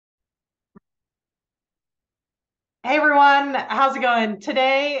Hey everyone, how's it going?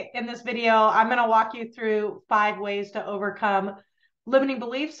 Today in this video, I'm going to walk you through 5 ways to overcome limiting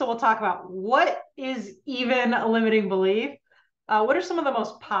beliefs. So we'll talk about what is even a limiting belief, what are some of the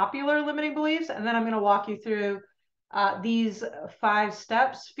most popular limiting beliefs, and then I'm going to walk you through these 5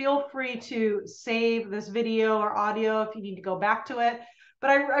 steps. Feel free to save this video or audio if you need to go back to it.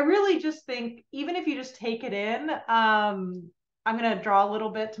 But I really just think, even if you just take it in, I'm going to draw a little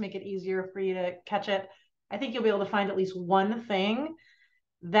bit to make it easier for you to catch it. I think you'll be able to find at least one thing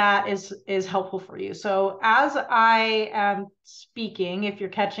that is helpful for you. So as I am speaking, if you're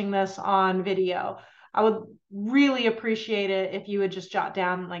catching this on video, I would really appreciate it if you would just jot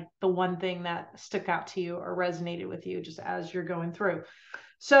down like the one thing that stuck out to you or resonated with you just as you're going through.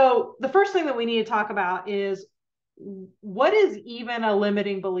 So the first thing that we need to talk about is, what is even a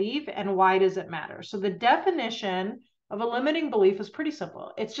limiting belief and why does it matter? So the definition of a limiting belief is pretty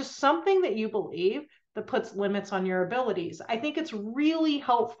simple. It's just something that you believe that puts limits on your abilities. I think it's really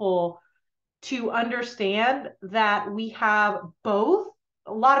helpful to understand that we have both.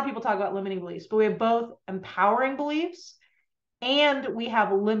 A lot of people talk about limiting beliefs, but we have both empowering beliefs and we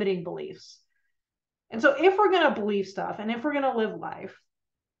have limiting beliefs. And so if we're going to believe stuff and if we're going to live life,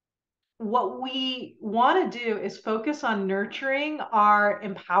 what we want to do is focus on nurturing our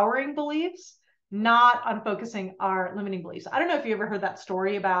empowering beliefs, not on focusing our limiting beliefs. I don't know if you ever heard that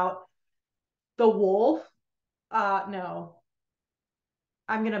story about the wolf. No,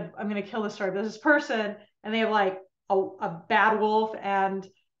 I'm gonna kill the story. There's this person, and they have like a bad wolf and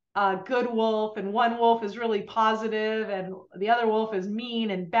a good wolf, and one wolf is really positive, and the other wolf is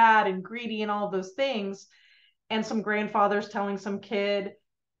mean and bad and greedy and all of those things. And some grandfather's telling some kid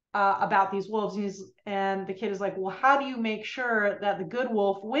about these wolves, and the kid is like, "Well, how do you make sure that the good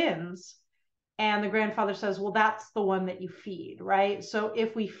wolf wins?" And the grandfather says, "Well, that's the one that you feed, right? So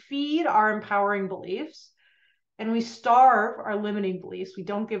if we feed our empowering beliefs and we starve our limiting beliefs, we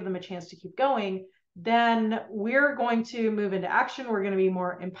don't give them a chance to keep going, then we're going to move into action. We're going to be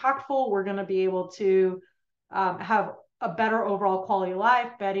more impactful. We're going to be able to have a better overall quality of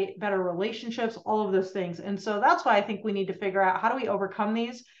life, better relationships, all of those things. And so that's why I think we need to figure out, how do we overcome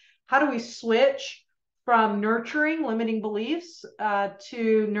these? How do we switch from nurturing limiting beliefs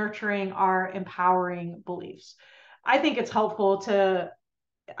to nurturing our empowering beliefs? I think it's helpful to,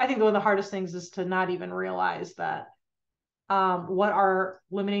 I think one of the hardest things is to not even realize that what our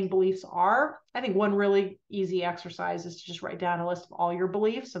limiting beliefs are. I think one really easy exercise is to just write down a list of all your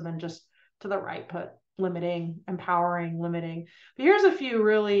beliefs and then just to the right put limiting, empowering, limiting. But here's a few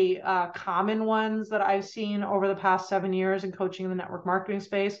really common ones that I've seen over the past 7 years in coaching in the network marketing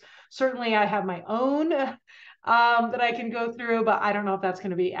space. Certainly, I have my own that I can go through, but I don't know if that's going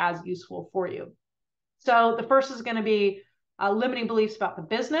to be as useful for you. So the first is going to be limiting beliefs about the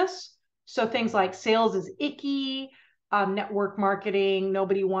business. So things like sales is icky, network marketing,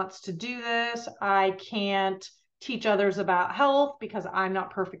 nobody wants to do this. I can't teach others about health because I'm not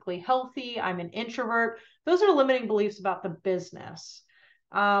perfectly healthy. I'm an introvert. Those are limiting beliefs about the business.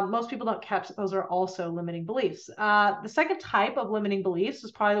 Most people don't catch that those are also limiting beliefs. The second type of limiting beliefs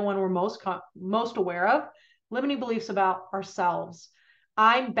is probably the one we're most aware of, limiting beliefs about ourselves.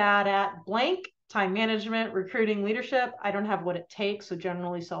 I'm bad at blank, time management, recruiting, leadership. I don't have what it takes, so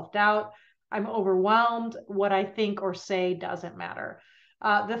generally self-doubt. I'm overwhelmed. What I think or say doesn't matter.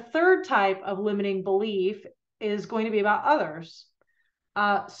 The third type of limiting belief is going to be about others.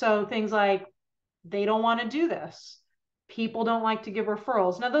 So things like, they don't want to do this. People don't like to give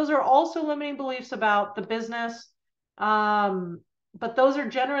referrals. Now, those are also limiting beliefs about the business. But those are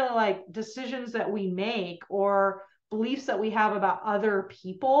generally like decisions that we make or beliefs that we have about other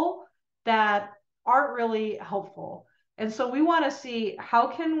people that aren't really helpful. And so we want to see, how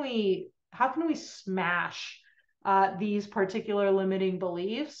can we smash these particular limiting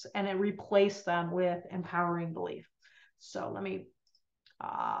beliefs and then replace them with empowering belief. So let me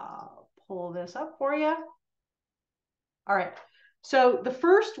uh, pull this up for you. All right. So the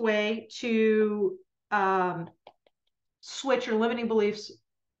first way to switch your limiting beliefs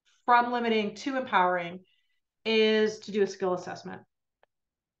from limiting to empowering is to do a skill assessment.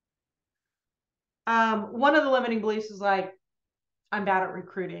 One of the limiting beliefs is like, I'm bad at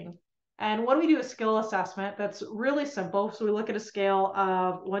recruiting. And when we do a skill assessment, that's really simple. So we look at a scale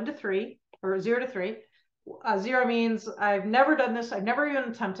of 1 to 3 or 0 to 3. 0 means I've never done this. I've never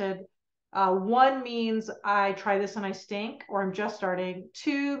even attempted. 1 means I try this and I stink, or I'm just starting.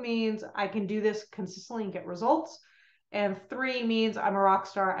 2 means I can do this consistently and get results. And 3 means I'm a rock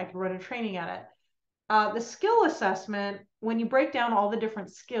star. I can run a training at it. The skill assessment, when you break down all the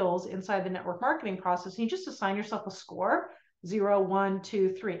different skills inside the network marketing process, you just assign yourself a score. 0, 1,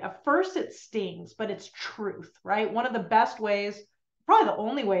 2, 3. At first it stings, but it's truth, right? One of the best ways, probably the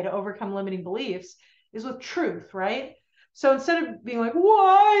only way to overcome limiting beliefs is with truth, right? So instead of being like,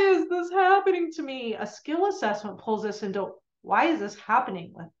 why is this happening to me? A skill assessment pulls us into, why is this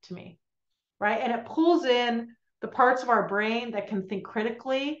happening to me? Right? And it pulls in the parts of our brain that can think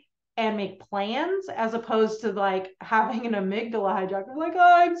critically and make plans, as opposed to like having an amygdala hijack of like,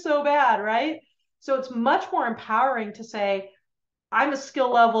 oh, I'm so bad, right? So it's much more empowering to say, I'm a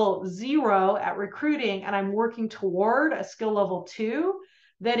skill level 0 at recruiting and I'm working toward a skill level 2,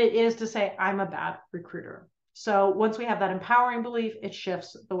 than it is to say, I'm a bad recruiter. So once we have that empowering belief, it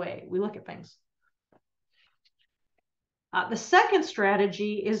shifts the way we look at things. The second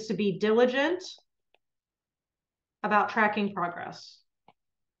strategy is to be diligent about tracking progress.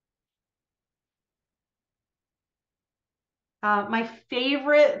 My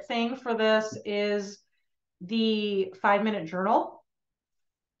favorite thing for this is the 5-minute journal.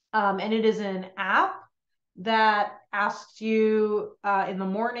 And it is an app that asks you in the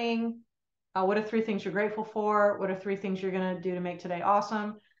morning, what are 3 things you're grateful for? What are 3 things you're going to do to make today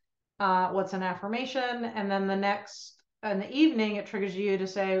awesome? What's an affirmation? And then in the evening, it triggers you to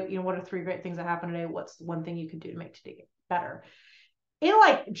say, what are 3 great things that happened today? What's one thing you could do to make today better? It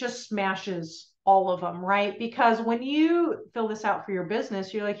like just smashes all of them, right? Because when you fill this out for your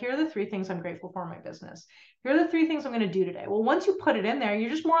business, you're like, here are the 3 things I'm grateful for in my business. Here are the 3 things I'm going to do today. Well, once you put it in there, you're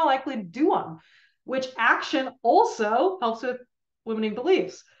just more likely to do them, which action also helps with limiting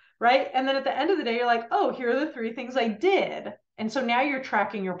beliefs, right? And then at the end of the day, you're like, oh, here are the 3 things I did. And so now you're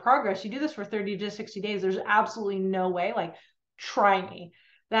tracking your progress. You do this for 30 to 60 days. There's absolutely no way, like, try me,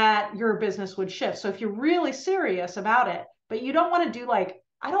 that your business would shift. So if you're really serious about it, but you don't want to do like,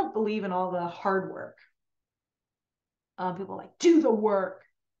 I don't believe in all the hard work. People like, do the work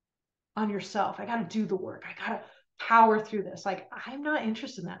on yourself. I got to do the work. I got to power through this. Like, I'm not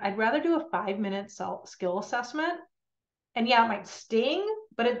interested in that. I'd rather do a 5-minute skill assessment. And yeah, it might sting,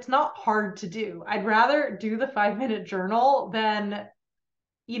 but it's not hard to do. I'd rather do the 5-minute journal than,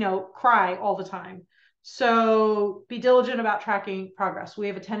 cry all the time. So be diligent about tracking progress. We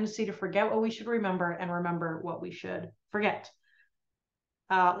have a tendency to forget what we should remember and remember what we should forget.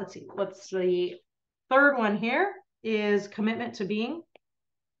 Let's see, what's the third one here is commitment to being.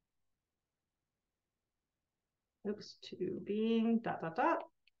 To being ...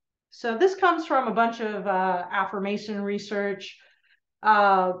 So this comes from a bunch of affirmation research.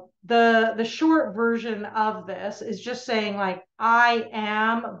 The short version of this is just saying like, I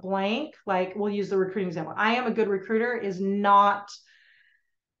am blank. Like, we'll use the recruiting example. I am a good recruiter is not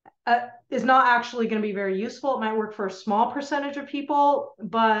actually going to be very useful. It might work for a small percentage of people,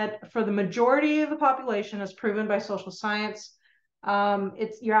 but for the majority of the population, as proven by social science,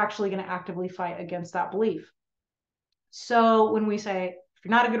 you're actually going to actively fight against that belief. So when we say, if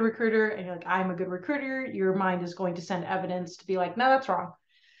you're not a good recruiter and you're like, I'm a good recruiter, your mind is going to send evidence to be like, no, that's wrong.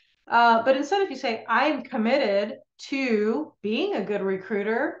 But instead, if you say, I'm committed to being a good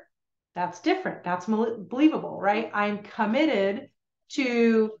recruiter, that's different. That's believable, right? I'm committed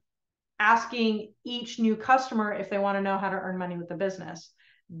to asking each new customer if they want to know how to earn money with the business.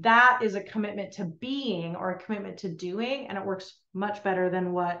 That is a commitment to being or a commitment to doing, and it works much better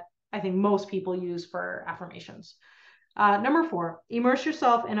than what I think most people use for affirmations. Number 4, immerse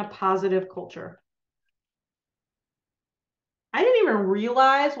yourself in a positive culture. I didn't even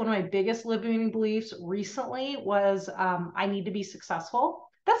realize one of my biggest limiting beliefs recently was I need to be successful.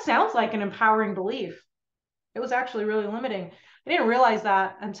 That sounds like an empowering belief. It was actually really limiting. I didn't realize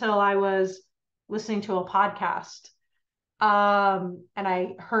that until I was listening to a podcast and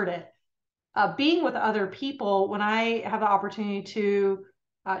I heard it. Being with other people, when I have the opportunity to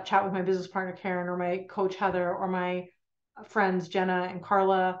chat with my business partner, Karen, or my coach, Heather, or my friends, Jenna and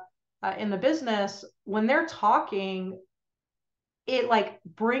Carla, in the business, when they're talking, it like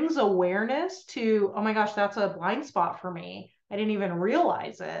brings awareness to, oh my gosh, that's a blind spot for me. I didn't even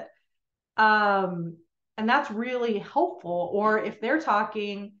realize it. And that's really helpful. Or if they're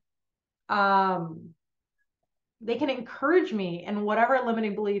talking, they can encourage me in whatever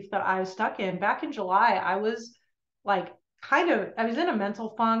limiting belief that I was stuck in. Back in July, I was like, I was in a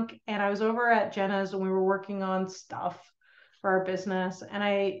mental funk, and I was over at Jenna's and we were working on stuff for our business. And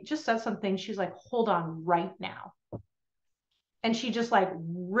I just said something. She's like, hold on right now. And she just like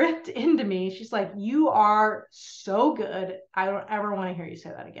ripped into me. She's like, you are so good. I don't ever want to hear you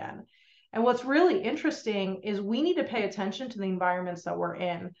say that again. And what's really interesting is we need to pay attention to the environments that we're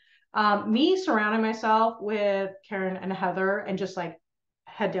in. Me surrounding myself with Karen and Heather and just like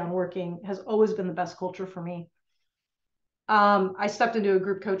head down working has always been the best culture for me. I stepped into a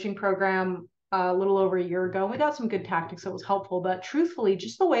group coaching program a little over a year ago. We got some good tactics that was helpful, but truthfully,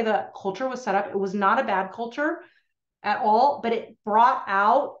 just the way the culture was set up, it was not a bad culture at all, but it brought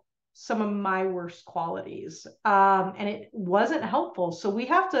out some of my worst qualities. And it wasn't helpful. So we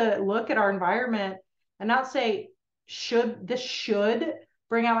have to look at our environment and not say, this should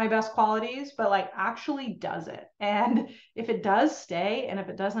bring out my best qualities, but like actually does it? And if it does stay and if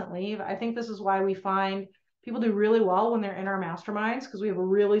it doesn't leave, I think this is why we find people do really well when they're in our masterminds, because we have a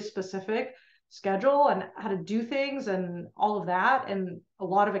really specific schedule and how to do things and all of that, and a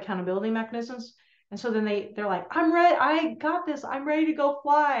lot of accountability mechanisms. And so then they're like, I'm ready, I got this, I'm ready to go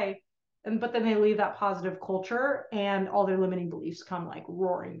fly. But then they leave that positive culture and all their limiting beliefs come like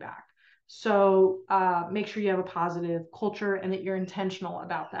roaring back. So make sure you have a positive culture and that you're intentional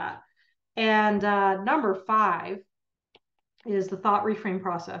about that. And number 5 is the thought reframe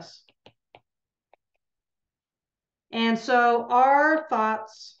process. And so our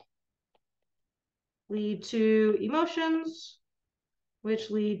thoughts lead to emotions, which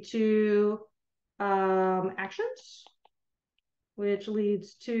lead to actions, which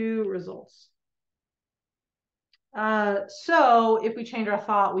leads to results. So if we change our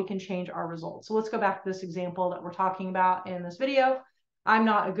thought, we can change our results. So let's go back to this example that we're talking about in this video. I'm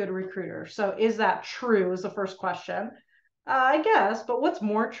not a good recruiter. So is that true is the first question. I guess, but what's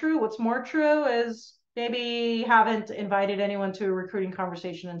more true? What's more true is maybe you haven't invited anyone to a recruiting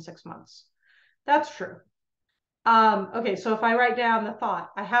conversation in 6 months. That's true. Okay, so if I write down the thought,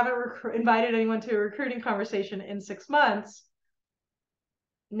 I haven't invited anyone to a recruiting conversation in 6 months,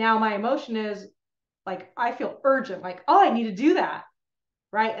 now my emotion is like, I feel urgent, like, oh, I need to do that,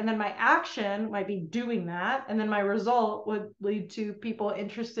 right? And then my action might be doing that. And then my result would lead to people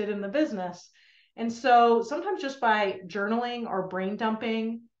interested in the business. And so sometimes just by journaling or brain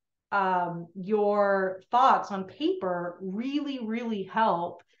dumping your thoughts on paper really, really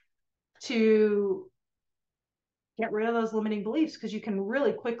help to get rid of those limiting beliefs, because you can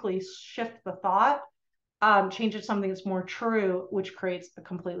really quickly shift the thought, change it to something that's more true, which creates a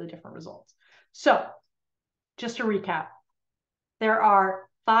completely different result. So just to recap, there are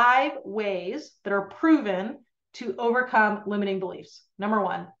 5 ways that are proven to overcome limiting beliefs. Number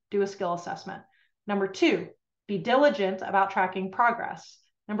 1, do a skill assessment. Number 2, be diligent about tracking progress.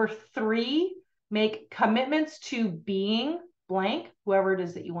 Number 3, make commitments to being blank, whoever it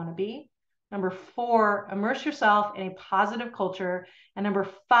is that you want to be. Number 4, immerse yourself in a positive culture. And number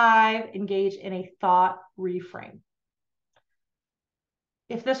 5, engage in a thought reframe.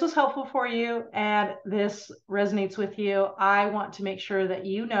 If this was helpful for you and this resonates with you, I want to make sure that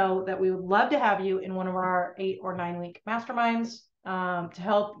you know that we would love to have you in one of our 8 or 9 week masterminds to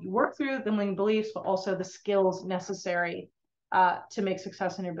help you work through the limiting beliefs, but also the skills necessary to make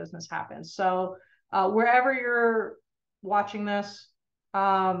success in your business happen. So wherever you're watching this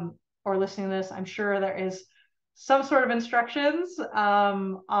or listening to this, I'm sure there is some sort of instructions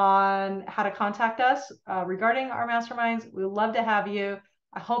on how to contact us regarding our masterminds. We would love to have you.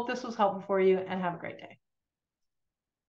 I hope this was helpful for you, and have a great day.